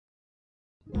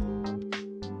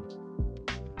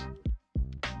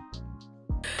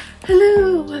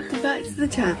Hello, welcome back to the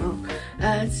channel.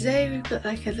 Today we've got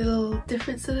like a little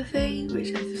different sort of thing, which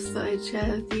I just thought I'd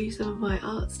share with you some of my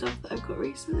art stuff that I've got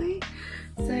recently.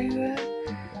 So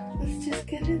let's just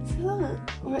get into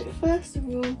that. Right, first of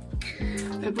all,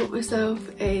 I bought myself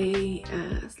a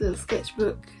little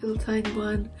sketchbook, a little tiny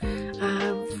one,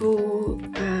 for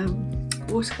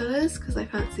watercolours, because I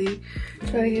fancy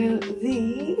trying out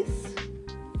these.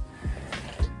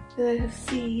 I have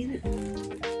seen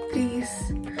these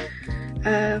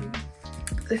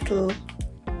little,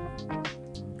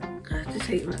 I have to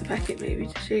take them out of the packet maybe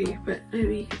to show you, but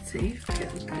maybe you can see if I get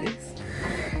them close.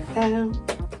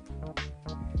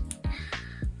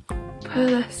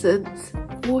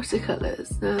 Pearlescent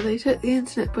watercolours. Now they took the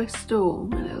internet by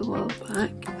storm a little while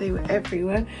back. They were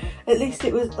everywhere. At least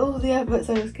it was all the adverts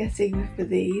I was getting were for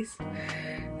these.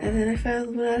 And then I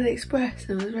found them on AliExpress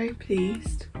and I was very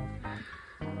pleased.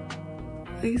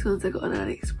 These ones I got on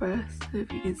AliExpress. I don't know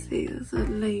if you can see, there's a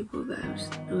label there, which is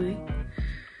annoying.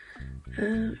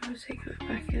 I'm going to take my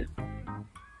packet.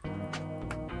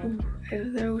 Oh,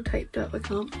 they're all taped up, I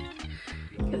can't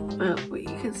get them out, but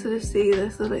you can sort of see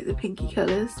they're sort of like the pinky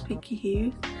colours, pinky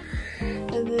hues.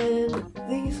 And then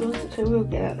these ones, which I will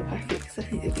get out of the packet because I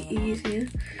think they'll be easier.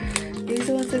 These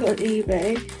are ones I got on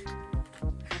eBay.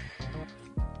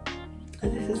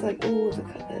 And this is like all the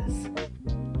colours.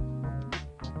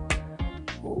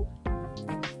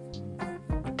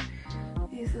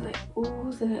 These are like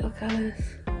all the little colours,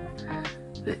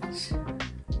 which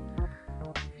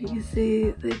you can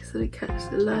see they sort of catch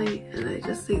the light, and I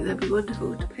just think they'd be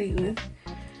wonderful to paint with.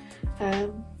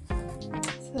 So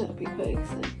that'd be quite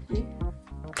exciting.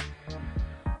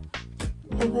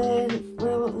 And then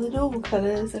when I want the normal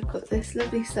colours, I've got this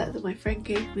lovely set that my friend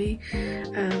gave me,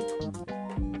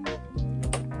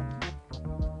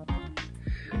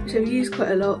 which I've used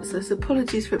quite a lot, so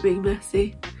apologies for it being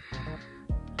messy.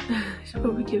 I should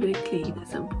probably give it a clean at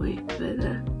some point, but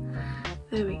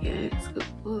there we go. It's got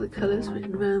all the colours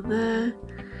written around there.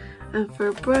 And for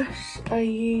a brush, I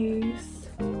use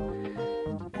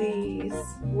these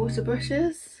water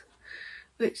brushes,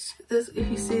 which there's, if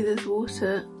you see, there's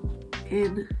water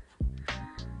in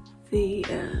the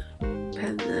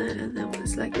pen there, and then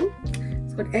it's like, oh,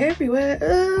 it's gone everywhere.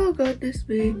 Oh goodness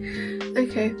me.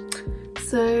 Okay,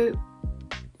 so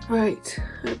right,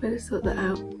 I better sort that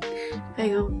out.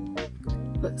 Hang on,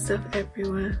 got stuff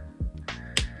everywhere.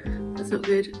 That's not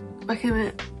good. Back in a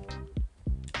minute.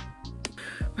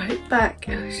 Right, back.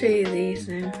 I'll show you these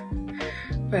now.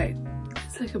 Right,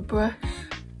 it's like a brush.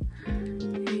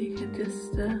 You can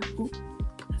just, oh,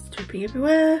 it's dripping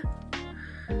everywhere.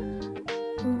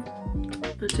 Oh,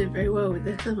 not doing very well with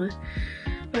this, am I?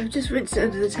 I've just rinsed it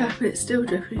under the tap and it's still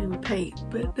dripping with paint,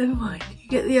 but never mind. You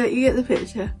get the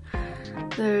picture.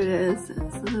 There it is.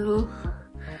 It's a little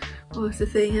water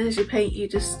thing, and as you paint,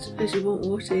 as you want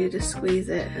water, you just squeeze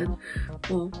it and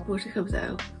more water comes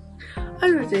out.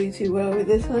 I'm not doing too well with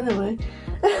this one, am I?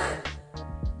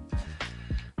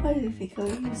 I don't think I'll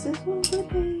use this one,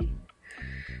 okay.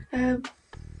 And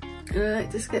I like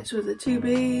to sketch with a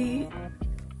 2B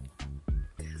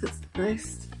because it's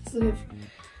nice, sort of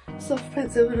soft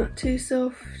pencil but not too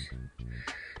soft.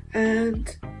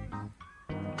 And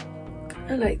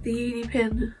I like the uni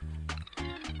pen.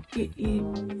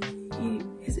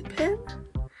 Is it pen?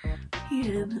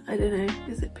 Pen, I don't know.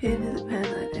 Is it pin? Is it pen? I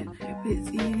don't know. But it's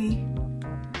uni.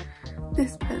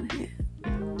 This pen here. I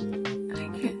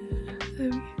like it. There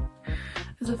we go.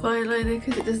 There's a fine liner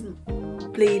because it doesn't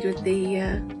bleed with the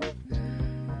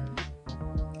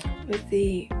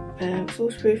it's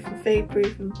waterproof and fade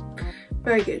proof and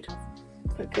very good.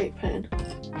 A great pen.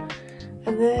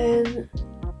 And then,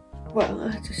 well, I'll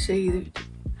have to show you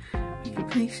the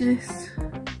completionist.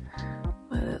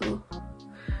 My little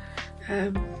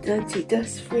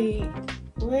anti-dust free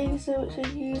razor which I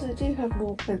use. I do have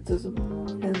more pencils and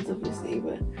pens obviously,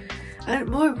 but, and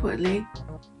more importantly,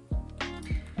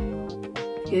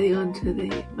 getting onto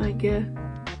the manga,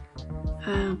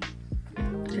 I'll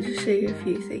just show you a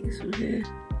few things from here.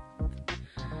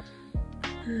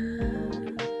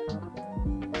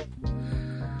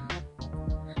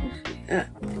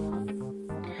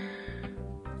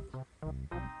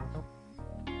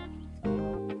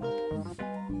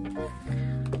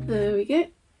 There we go.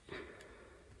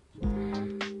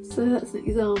 So that's an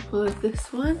example of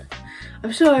this one.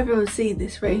 I'm sure everyone's seen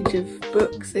this range of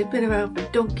books. They've been around for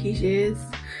donkey's years.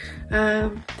 They're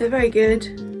very good.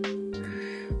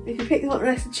 You can pick them up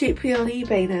nice and cheaply on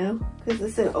eBay now because they're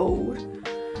so old.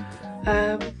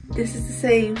 This is the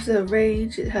same sort of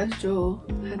range. It has draw,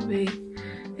 anime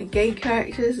and game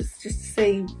characters. It's just the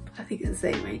same, I think it's the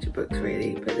same range of books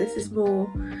really, but this is more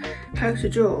how to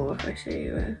draw. If I show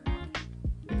you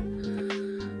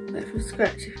like from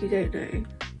scratch if you don't know.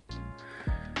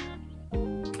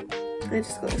 I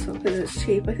just got this one because it's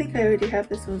cheap. I think I already have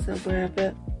this one somewhere,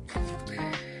 but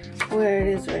where it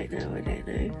is right now I don't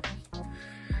know.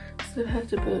 So I have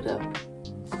to build up.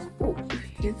 Oh,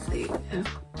 if you can see. Oh,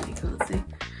 you can't see.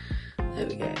 There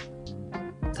we go.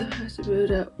 So I have to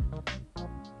build up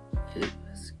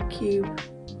this cube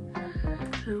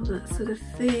and all that sort of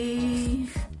thing.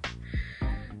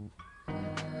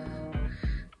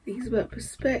 Things about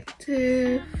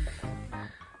perspective.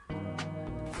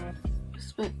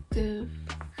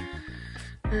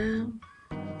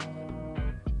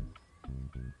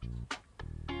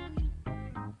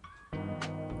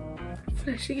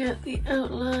 Fleshing out the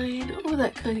outline, all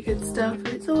that kind of good stuff, and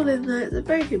it's all in there. It's a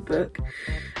very good book.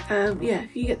 Yeah,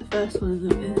 if you get the first one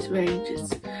in this range,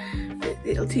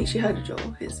 it'll teach you how to draw.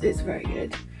 It's very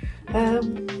good.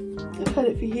 I've had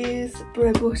it for years, but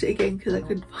I bought it again because I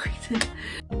couldn't find it.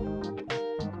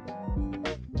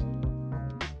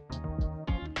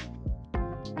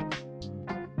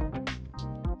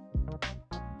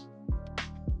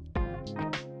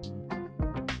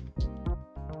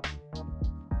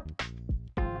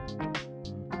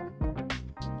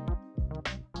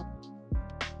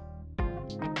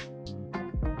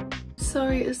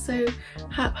 Sorry it's so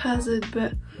haphazard,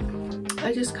 but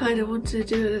I just kind of wanted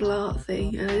to do a little art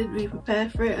thing and I didn't really prepare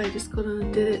for it. I just got on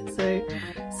and did it, so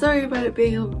sorry about it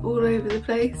being all over the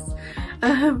place.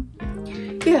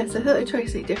 Yeah, so I thought I'd try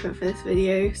something different for this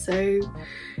video, so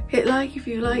hit like if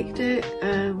you liked it,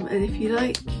 and if you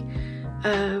like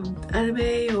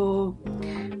anime or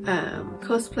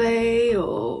cosplay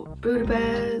or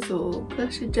Build-A-Bears or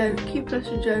plush in general, cute plush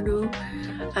in general,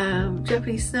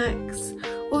 Japanese snacks,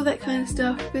 all that kind of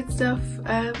stuff, good stuff,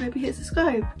 maybe hit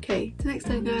subscribe. Okay, till next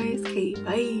time guys, okay,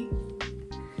 bye.